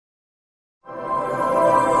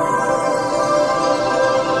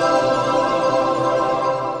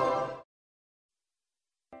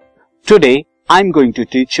Today I'm going to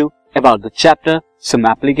teach you about the chapter Some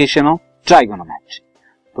Application of Trigonometry.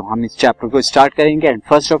 तो हम इस chapter को start करेंगे एंड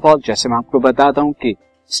फर्स्ट ऑफ ऑल जैसे मैं आपको बताता हूँ कि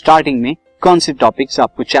स्टार्टिंग में कौन से टॉपिक्स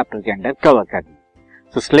आपको चैप्टर के अंदर कवर करने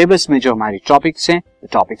हैं। तो सिलेबस में जो हमारी टॉपिक्स हैं, the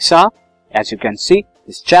topics are as you can see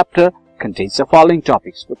this chapter contains the following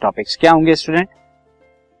topics. तो टॉपिक्स क्या होंगे student?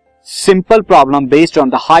 Simple problem based on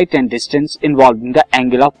the height and distance involving the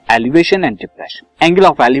angle of elevation and depression. Angle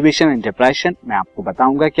of elevation and depression मैं आपको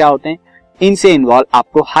बताऊंगा क्या होते हैं। इनसे इन्वॉल्व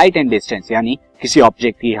आपको हाइट एंड डिस्टेंस यानी किसी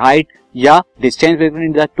ऑब्जेक्ट की हाइट या distance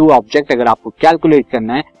between the two object अगर आपको कैलकुलेट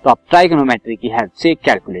करना है तो आप ट्राइगोनोमेट्री की हेल्प से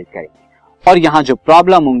कैलकुलेट करेंगे। और यहाँ जो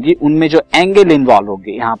प्रॉब्लम होंगी उनमें जो एंगल इन्वॉल्व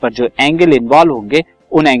होंगे, यहाँ पर जो एंगल इन्वॉल्व होंगे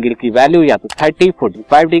उन एंगल की वैल्यू या तो 30,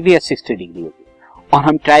 45 डिग्री या 60 डिग्री होगी। और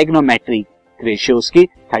हम ट्राइगोनोमेट्री रेशियोज की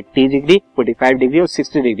 30 डिग्री, 45 डिग्री और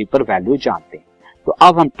 60 डिग्री पर वैल्यू जानते हैं। तो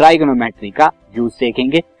अब हम ट्राइगोनोमेट्री का यूज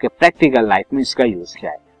देखेंगे कि प्रैक्टिकल लाइफ में इसका यूज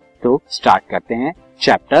क्या है। तो स्टार्ट करते हैं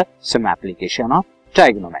chapter some application of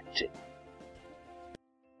trigonometry.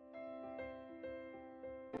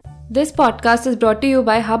 This podcast is brought to you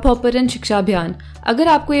bye hub hopper and शिक्षा अभियान। अगर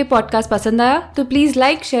आपको ये पॉडकास्ट पसंद आया तो प्लीज़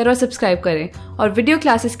लाइक, शेयर और सब्सक्राइब करें और वीडियो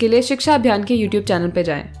क्लासेस के लिए शिक्षा अभियान के यूट्यूब चैनल पर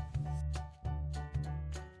जाएं।